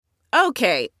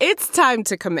Okay, it's time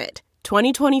to commit.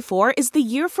 2024 is the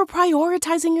year for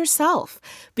prioritizing yourself.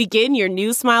 Begin your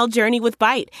new smile journey with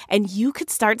Byte, and you could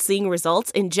start seeing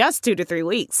results in just 2 to 3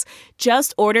 weeks.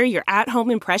 Just order your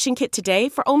at-home impression kit today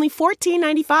for only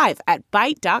 $14.95 at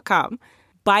Byte.com.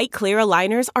 Byte Clear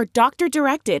aligners are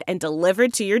doctor-directed and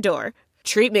delivered to your door.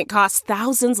 Treatment costs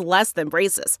thousands less than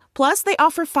braces. Plus, they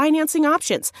offer financing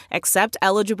options, accept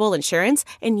eligible insurance,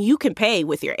 and you can pay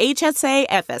with your HSA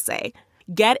FSA.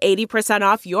 Get 80%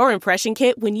 off your impression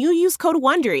kit when you use code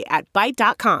WONDERY at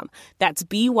Byte.com. That's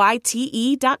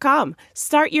BYTE.com.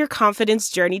 Start your confidence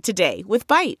journey today with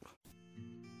Byte.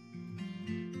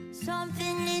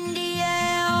 Something in the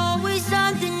air, always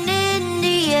something in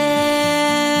the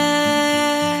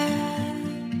air.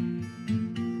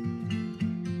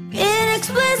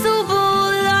 Inexplicable,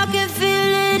 I can feel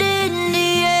it in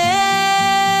the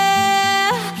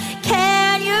air.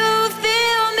 Can you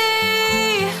feel me?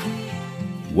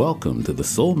 Welcome to the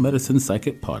Soul Medicine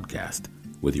Psychic Podcast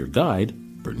with your guide,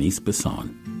 Bernice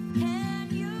Bisson.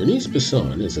 Bernice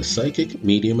Bisson is a psychic,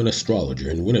 medium, and astrologer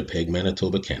in Winnipeg,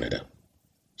 Manitoba, Canada.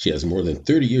 She has more than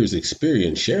 30 years'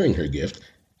 experience sharing her gift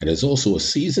and is also a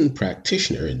seasoned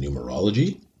practitioner in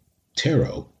numerology,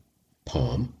 tarot,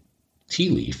 palm, tea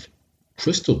leaf,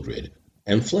 crystal grid,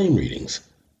 and flame readings,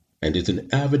 and is an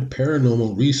avid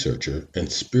paranormal researcher and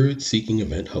spirit-seeking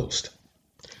event host.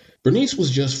 Bernice was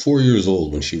just 4 years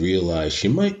old when she realized she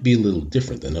might be a little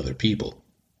different than other people.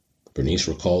 Bernice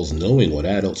recalls knowing what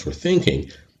adults were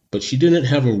thinking, but she didn't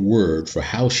have a word for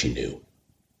how she knew.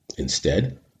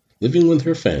 Instead, living with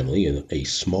her family in a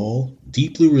small,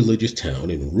 deeply religious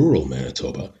town in rural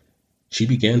Manitoba, she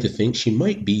began to think she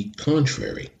might be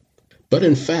contrary. But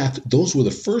in fact, those were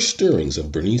the first stirrings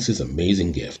of Bernice's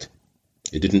amazing gift.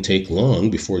 It didn't take long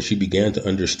before she began to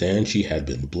understand she had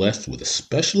been blessed with a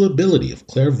special ability of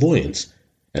clairvoyance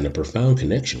and a profound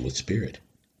connection with spirit.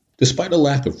 Despite a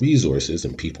lack of resources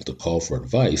and people to call for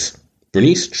advice,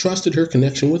 Bernice trusted her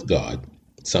connection with God,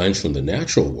 signs from the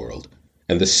natural world,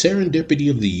 and the serendipity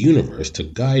of the universe to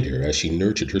guide her as she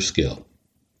nurtured her skill.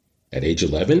 At age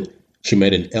 11, she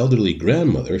met an elderly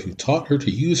grandmother who taught her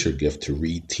to use her gift to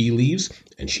read tea leaves,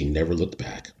 and she never looked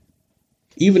back.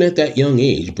 Even at that young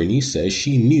age, Bernice says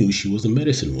she knew she was a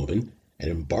medicine woman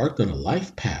and embarked on a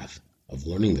life path of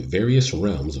learning the various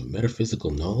realms of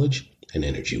metaphysical knowledge and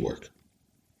energy work.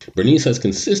 Bernice has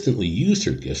consistently used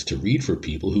her gifts to read for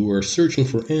people who are searching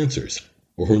for answers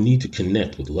or who need to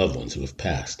connect with loved ones who have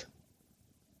passed.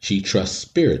 She trusts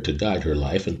spirit to guide her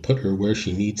life and put her where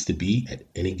she needs to be at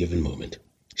any given moment.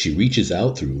 She reaches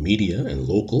out through media and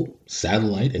local,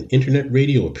 satellite, and internet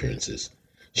radio appearances,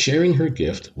 sharing her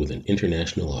gift with an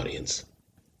international audience.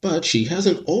 But she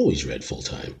hasn't always read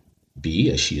full-time. B,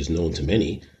 as she is known to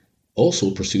many,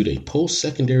 also pursued a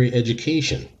post-secondary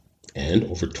education and,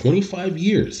 over 25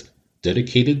 years,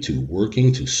 dedicated to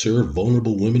working to serve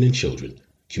vulnerable women and children,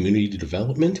 community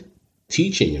development,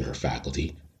 teaching in her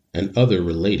faculty, and other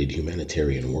related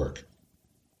humanitarian work.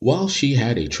 While she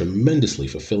had a tremendously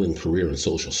fulfilling career in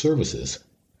social services,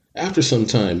 after some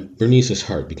time, Bernice's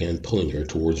heart began pulling her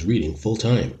towards reading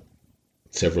full-time.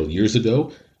 Several years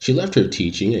ago, she left her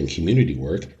teaching and community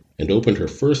work and opened her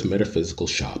first metaphysical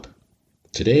shop.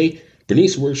 Today,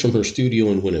 Bernice works from her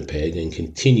studio in Winnipeg and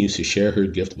continues to share her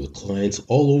gift with clients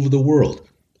all over the world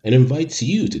and invites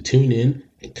you to tune in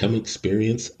and come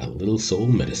experience a little soul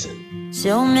medicine.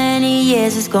 So many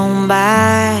years has gone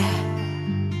by,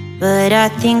 but I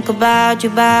think about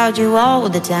you all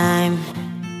the time.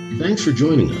 Thanks for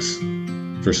joining us.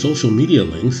 For social media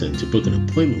links and to book an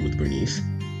appointment with Bernice,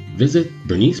 visit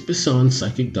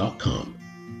BerniceBissonPsychic.com.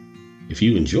 If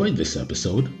you enjoyed this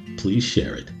episode, please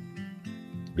share it.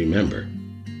 Remember,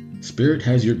 Spirit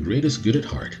has your greatest good at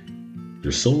heart.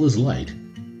 Your soul is light,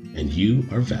 and you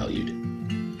are valued.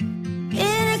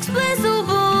 Inexplicable,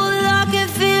 I can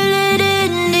feel it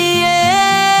in the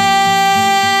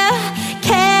air.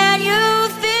 Can you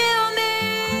feel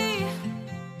me?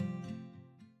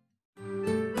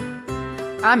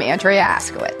 I'm Andrea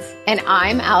Askowitz. And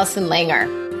I'm Allison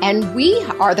Langer. And we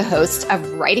are the hosts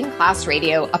of Writing Class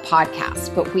Radio, a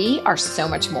podcast, but we are so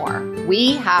much more.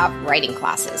 We have writing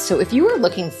classes. So if you are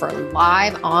looking for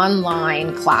live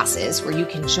online classes where you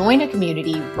can join a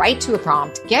community, write to a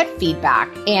prompt, get feedback,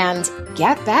 and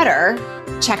get better,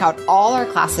 check out all our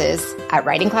classes at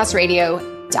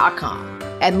writingclassradio.com.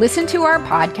 And listen to our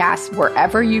podcast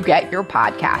wherever you get your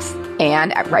podcasts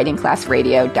and at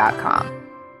writingclassradio.com.